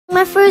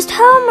my first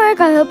homework.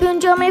 I hope you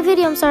enjoy my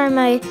video. I'm sorry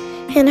my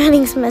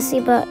handwriting's messy,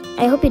 but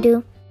I hope you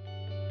do.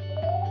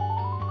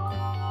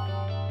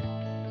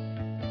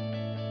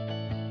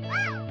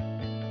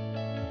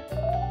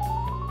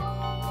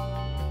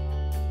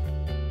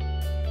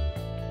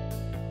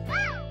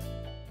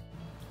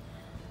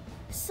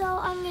 So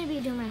I'm gonna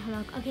be doing my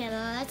homework. Okay,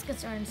 let's get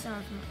started.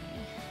 Start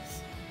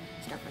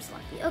first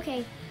lucky.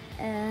 Okay,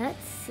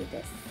 let's see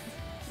this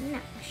in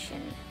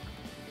action.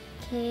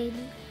 Okay,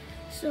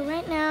 so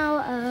right now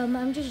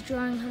I'm just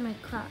drawing how my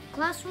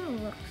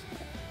classroom looks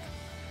like.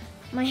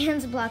 My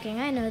hands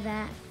blocking. I know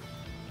that.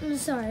 I'm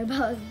sorry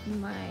about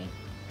my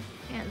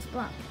hands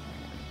blocking.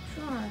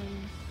 I'm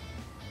trying,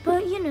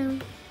 but you know,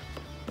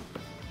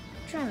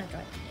 trying to draw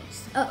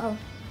face. Uh-oh.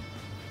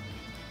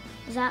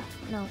 Is that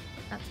no?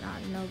 That's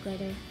not no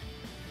gooder.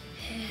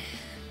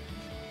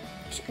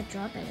 She could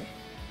draw better.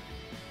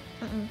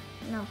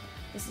 No,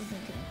 this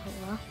isn't gonna go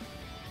well.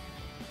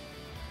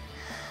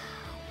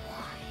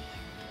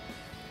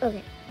 Why?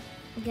 Okay,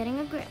 I'm getting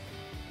a grip.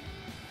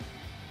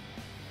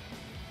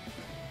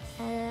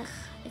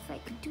 If I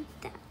could do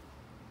that.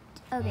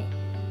 Okay.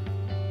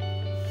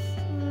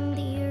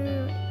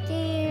 There.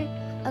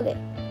 Okay.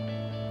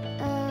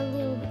 A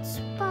little bit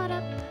spot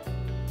up.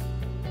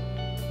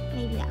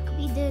 Maybe that could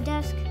be the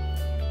desk.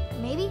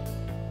 Maybe?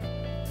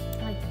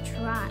 I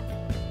try.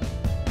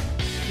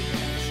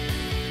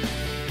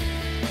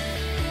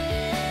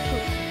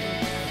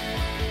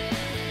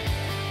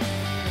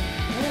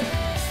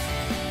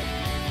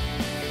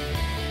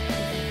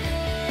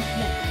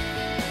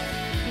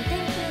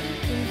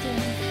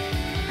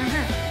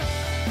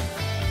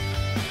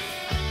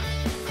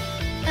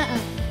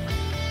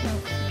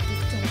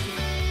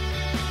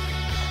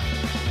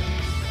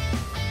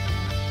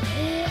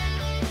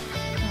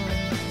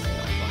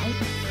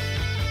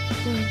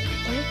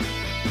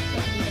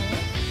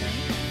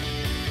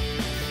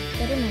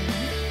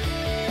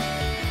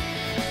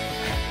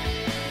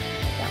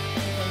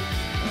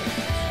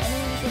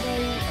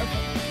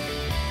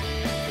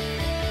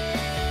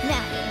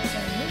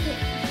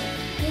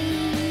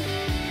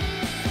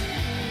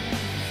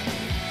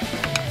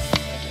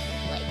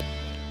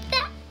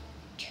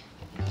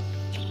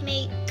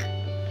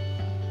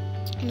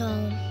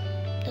 No,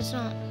 that's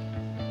not.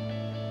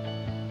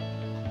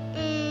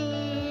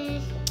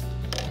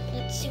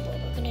 Let's see what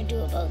we're gonna do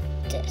about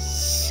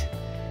this.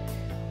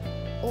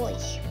 Oi.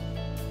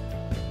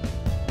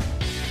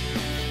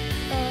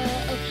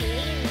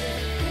 Okay.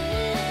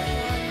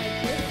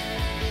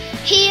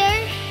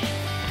 Here.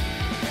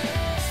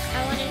 I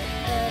want it.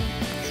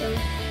 So.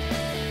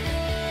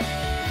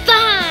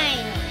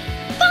 Fine.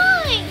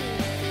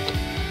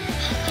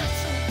 I got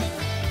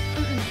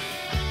something.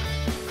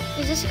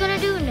 Is this gonna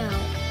do? No.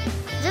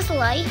 Is this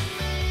light?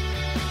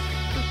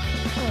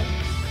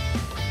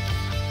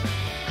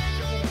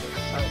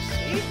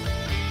 Closer.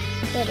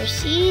 Better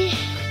see.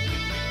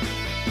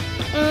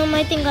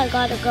 I think I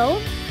gotta go.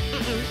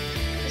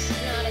 This is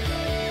not a go.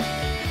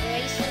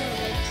 Race and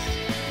race.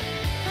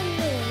 I'm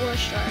the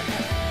worst shark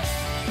ever.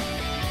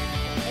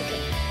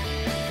 Okay.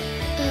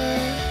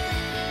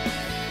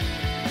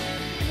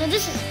 No,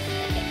 this is.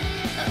 Okay.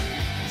 Oh,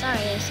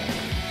 sorry, I said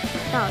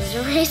that was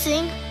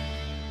erasing.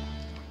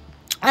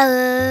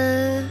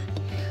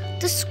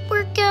 This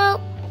workout.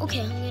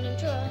 Okay, I'm gonna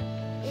draw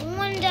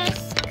one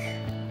desk.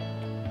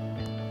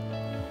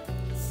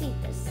 Let's see if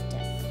this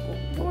desk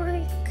will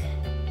work.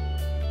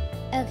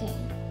 Okay,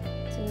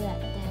 so that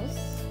does.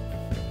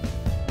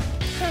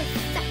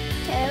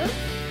 Perfecto.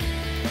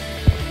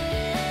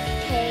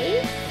 Okay,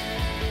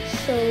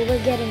 so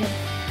we're getting a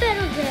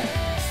better grip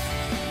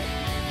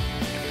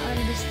on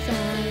this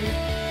side.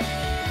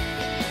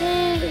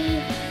 Okay,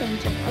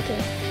 thank you. Okay,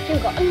 here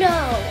we go. No,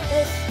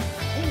 this.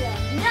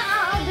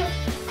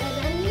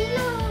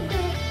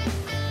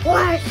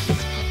 Worst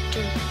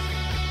factor.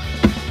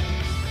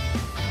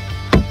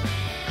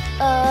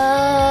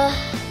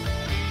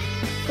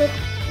 Let's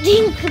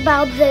think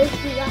about this.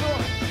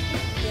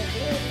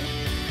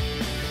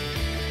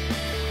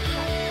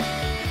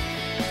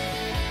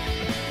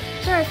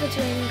 Sorry if it's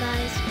raining,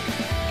 guys.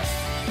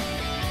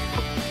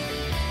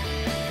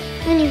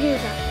 When you hear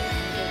that,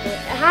 it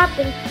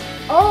happened.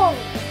 Oh,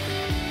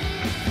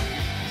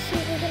 so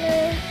we're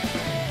gonna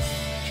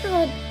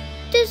draw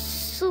this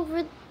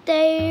over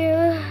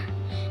there.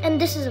 And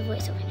this is a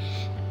voiceover.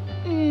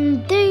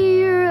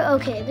 There.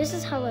 Okay, this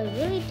is how I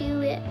really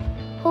do it.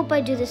 Hope I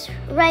do this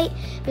right,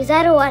 because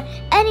I don't want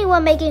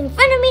anyone making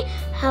fun of me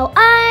how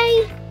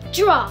I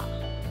draw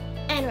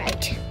and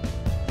write.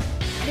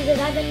 Because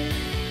I've been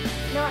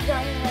not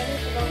drawing and writing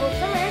for the whole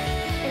summer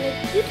and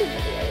make YouTube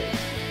videos.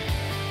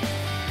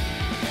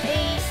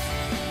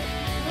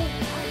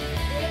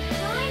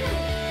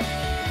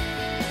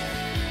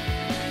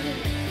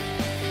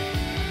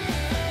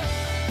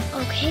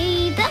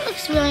 Okay, that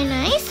looks really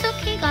nice.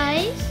 Okay,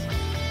 guys.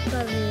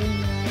 Got a really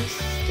nice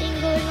thing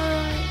going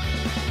on.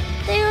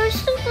 There are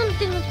still some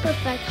things with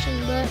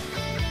perfection, but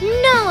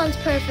no one's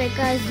perfect,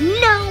 guys.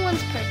 No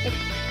one's perfect.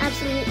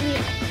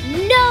 Absolutely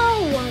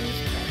no one's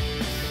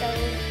perfect. So,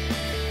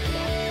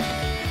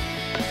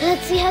 yeah.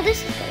 Let's see how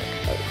this is gonna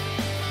go.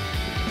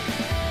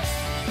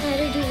 I had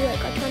to do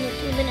like a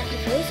 22-minute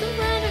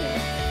voiceover, I don't know.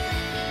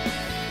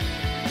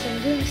 So I'm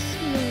doing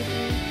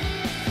smoothly.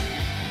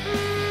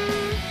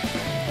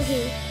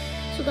 Okay,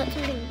 so we got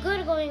something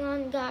good going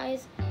on,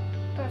 guys.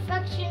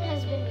 Perfection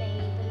has been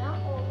made, but not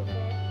all of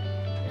it.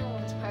 No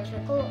one's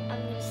perfect. Well,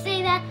 I'm gonna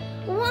say that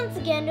once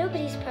again.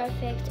 Nobody's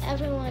perfect.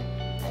 Everyone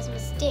has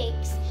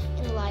mistakes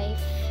in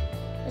life.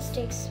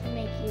 Mistakes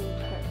make you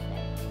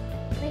perfect.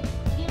 Like,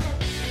 you know,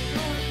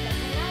 no one's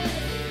perfect. Not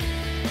everybody.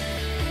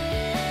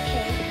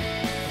 Okay.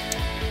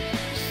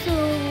 So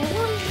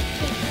one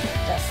thing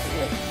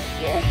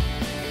here.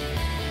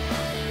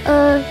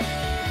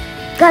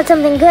 Got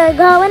something good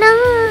going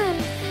on.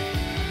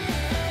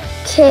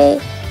 Okay.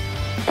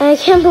 And I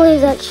can't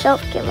believe that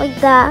shelf came like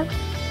that.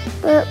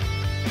 But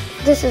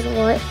this is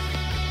what.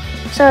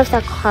 Sorry if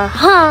that car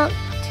honked.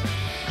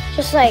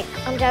 Just like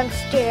I'm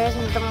downstairs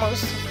and the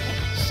most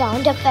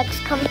sound effects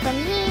come from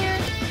here.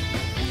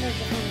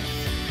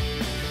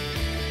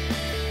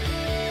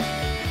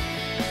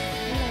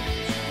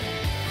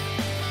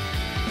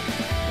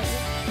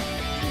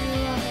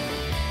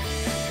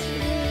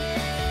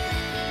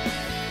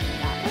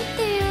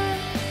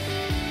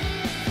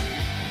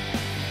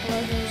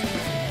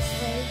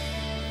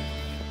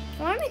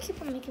 Why do I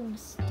keep on making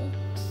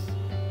mistakes?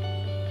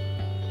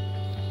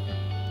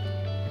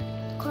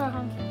 Car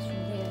honkings from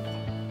there.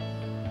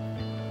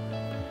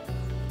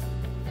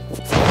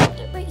 Put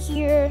it right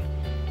here,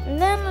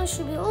 and then it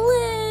should be a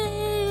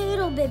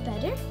little bit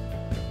better.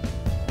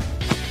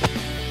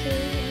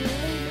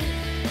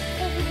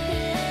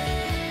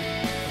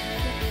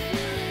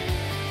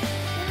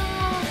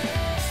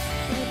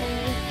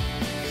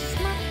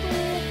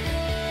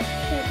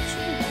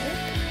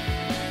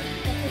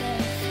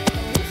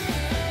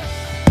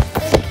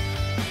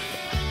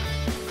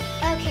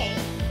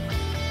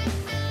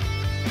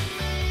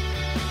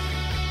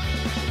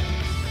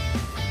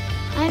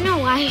 I don't know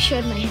why I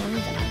showed my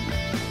hands out.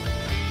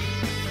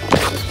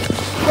 Just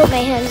put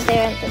my hands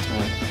there at the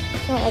time.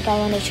 It's not like I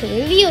wanted to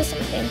review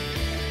something.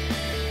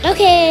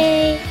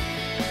 Okay.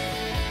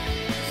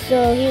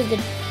 So here's the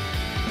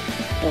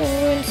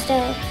door and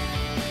stuff.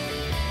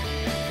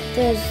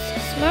 There's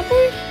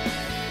smartboard.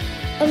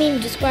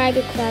 Describe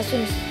your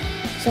classroom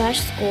 /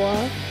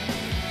 school.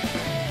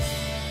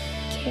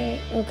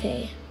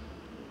 Okay.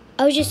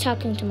 I was just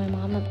talking to my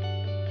mom about.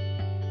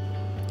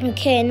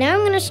 Okay, now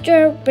I'm gonna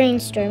start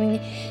brainstorming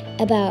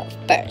about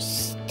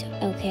first.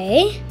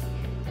 Okay.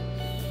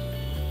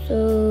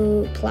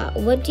 So plot.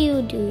 What do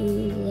you do?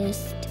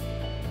 List.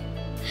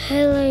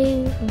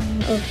 Highlight.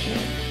 Okay.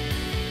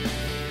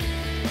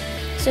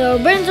 So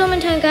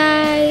brainstorming time,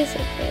 guys.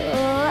 Okay,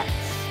 let's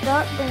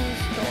start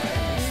brainstorming.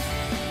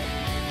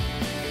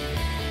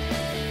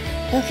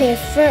 Okay,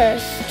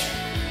 first,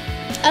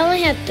 I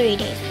only have 3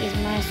 days because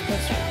my school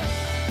starts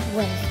on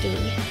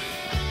Wednesday.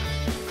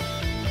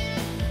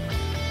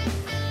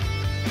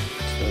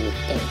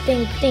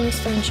 Think,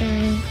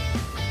 sunshine.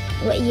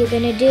 What you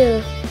gonna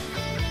do?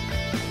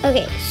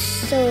 Okay,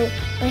 so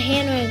my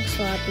handwriting's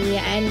sloppy.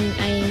 I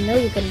know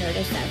you can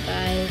notice that,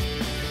 guys.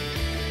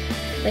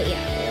 But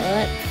yeah,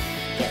 let's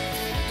get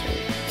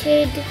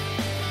started.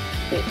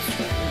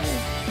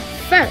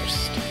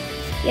 First,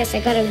 yes, I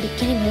got a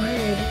beginning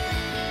word.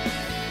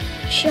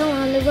 Show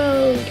on the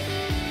road.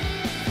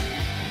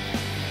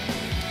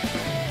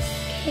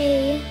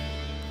 Okay.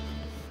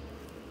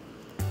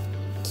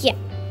 Yeah.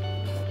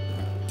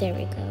 There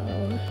we go.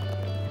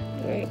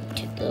 Right,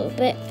 a little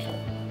bit.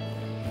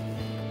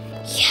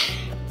 Yeah,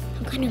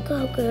 I'm gonna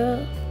go,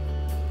 girl.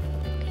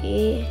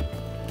 Okay.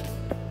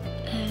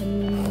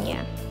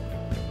 Yeah.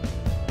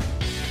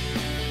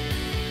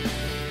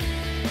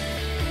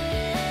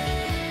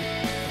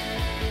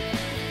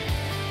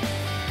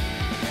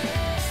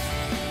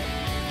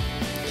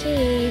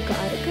 Okay,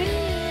 got a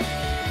grenade.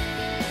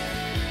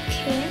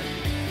 Okay.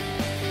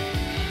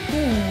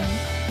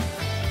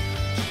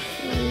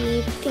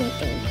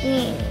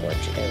 Think. What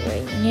should I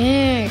write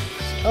next?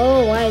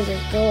 Oh, why is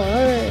it so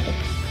hard?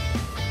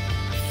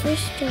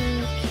 First,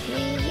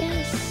 okay,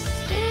 yes.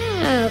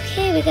 Yeah,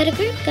 okay, we got a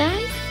group,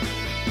 guys.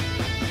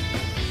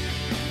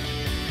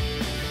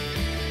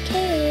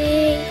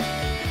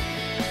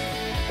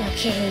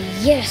 Okay,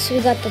 yes, we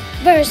got the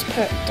first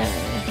part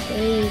done.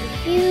 Okay,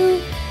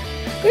 review.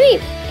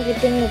 Great,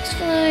 everything looks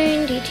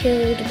fine,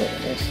 detailed, but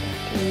it looks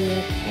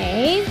happy.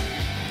 Okay,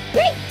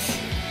 great.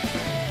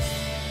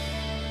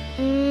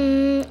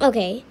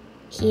 Okay,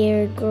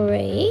 here,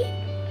 great.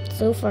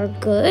 So far,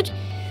 good.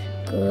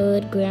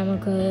 Good, grammar,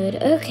 good.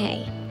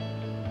 Okay.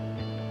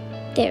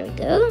 There we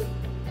go.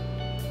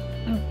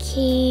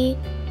 Okay.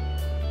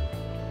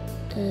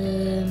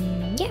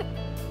 Yeah.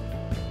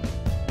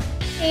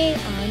 Okay,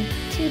 on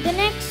to the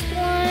next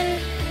one.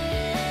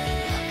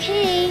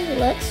 Okay,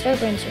 let's start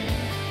brainstorming.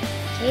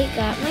 Okay,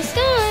 got my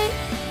start.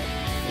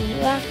 See you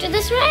after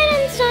this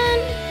writing's done.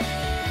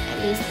 At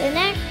least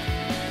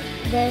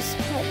this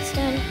part's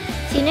done.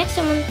 See you next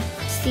time.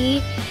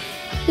 See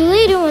you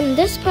later when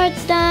this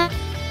part's done.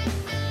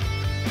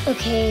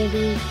 Okay,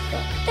 we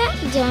got that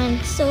done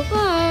so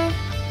far.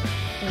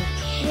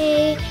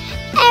 Okay,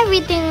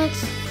 everything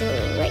looks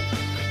great.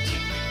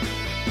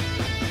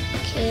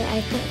 Okay,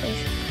 I think I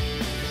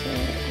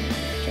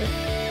should.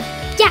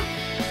 Yeah,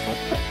 I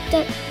put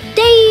that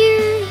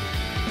there.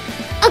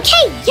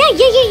 Okay,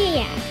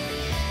 yeah.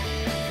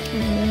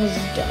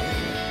 Almost done.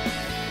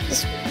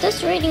 This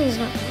rating is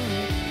not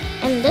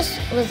bad, and this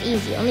was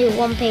easy. Only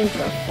one page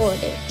for 4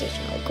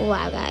 dictation. Like,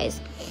 wow,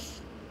 guys.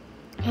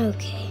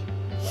 Okay,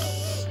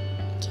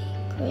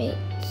 great.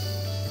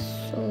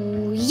 So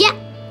yeah.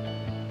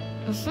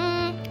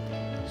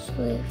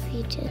 So if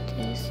we did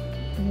this.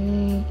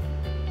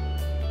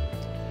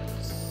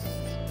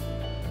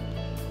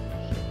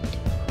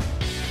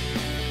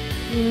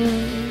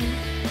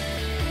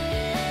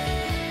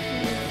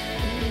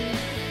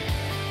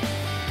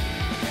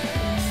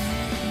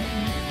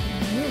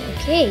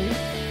 Okay.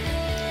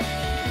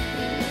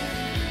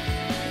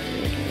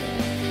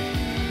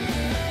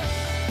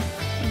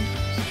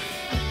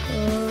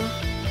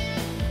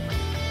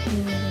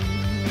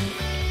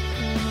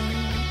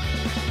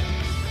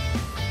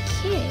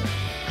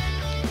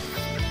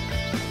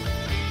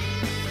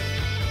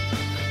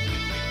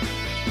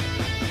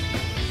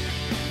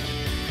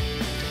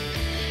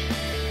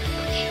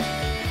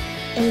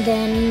 And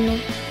then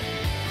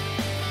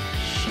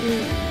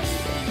shoe.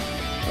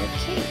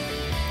 Okay,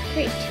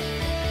 great.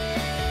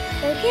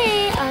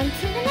 Okay, on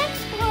to the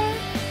next one.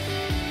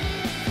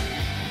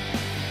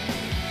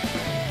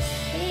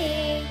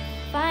 Okay,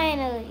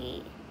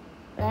 finally.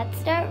 Let's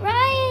start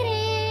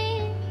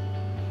writing.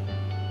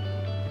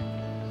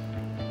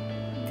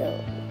 The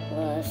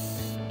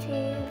last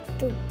day of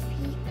the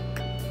week.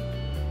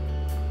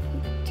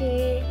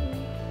 Did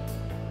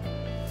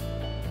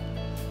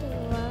the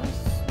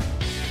last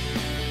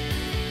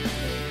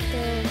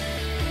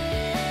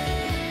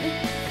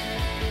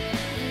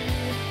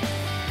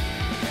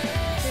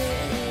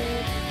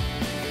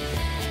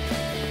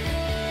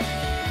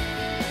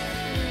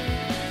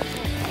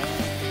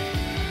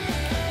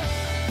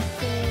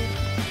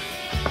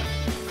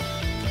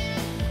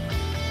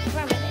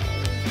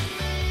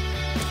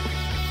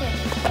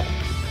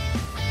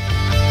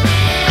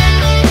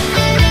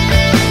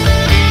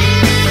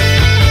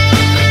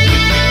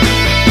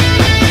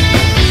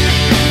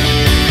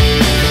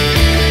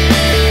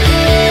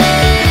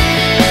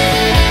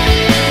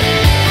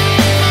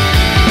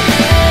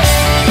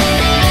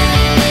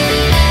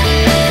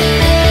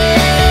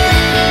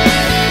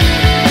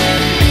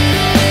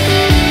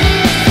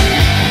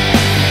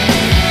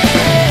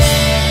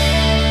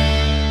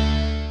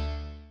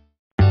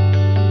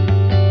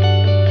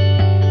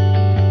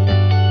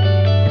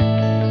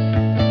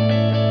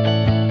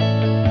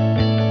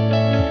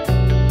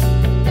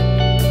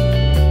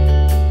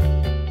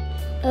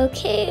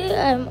Okay,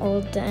 I'm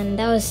all done.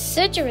 That was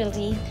such a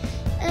relief.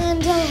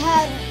 And I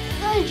had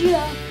no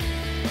job.